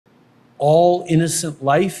All innocent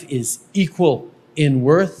life is equal in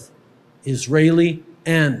worth, Israeli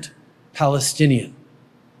and Palestinian.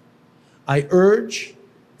 I urge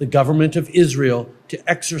the government of Israel to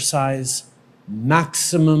exercise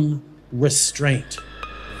maximum restraint.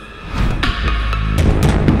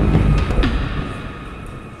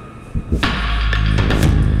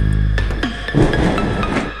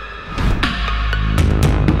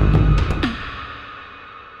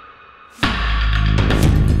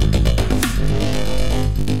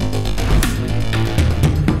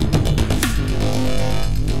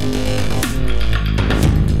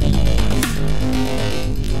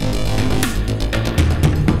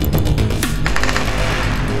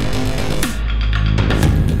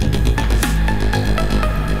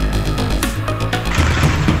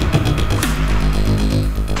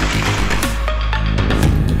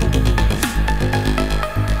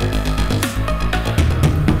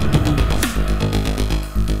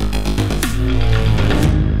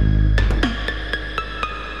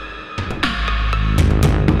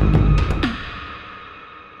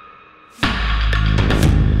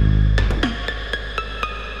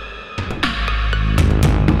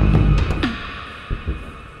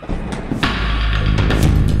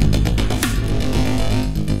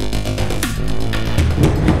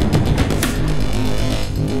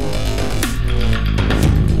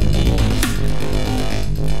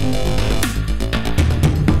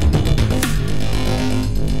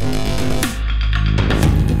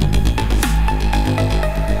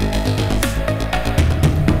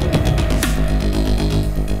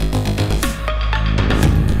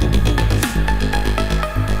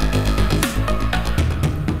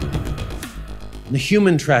 The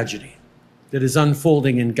human tragedy that is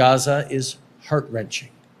unfolding in Gaza is heart-wrenching,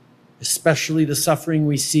 especially the suffering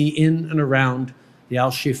we see in and around the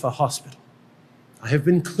Al-Shifa hospital. I have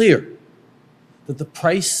been clear that the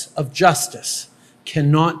price of justice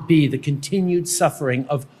cannot be the continued suffering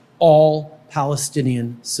of all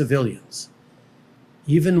Palestinian civilians.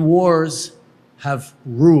 Even wars have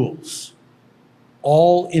rules.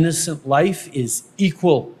 All innocent life is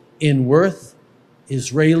equal in worth,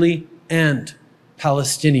 Israeli and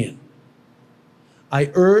Palestinian.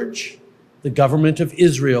 I urge the government of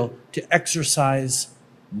Israel to exercise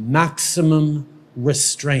maximum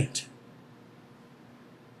restraint.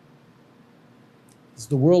 As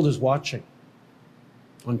the world is watching,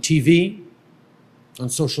 on TV, on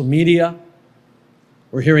social media,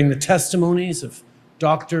 we're hearing the testimonies of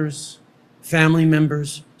doctors, family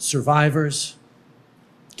members, survivors,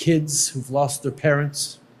 kids who've lost their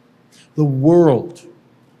parents. The world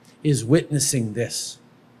is witnessing this,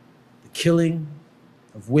 the killing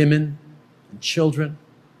of women and children,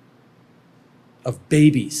 of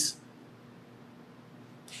babies.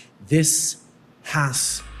 This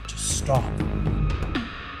has to stop.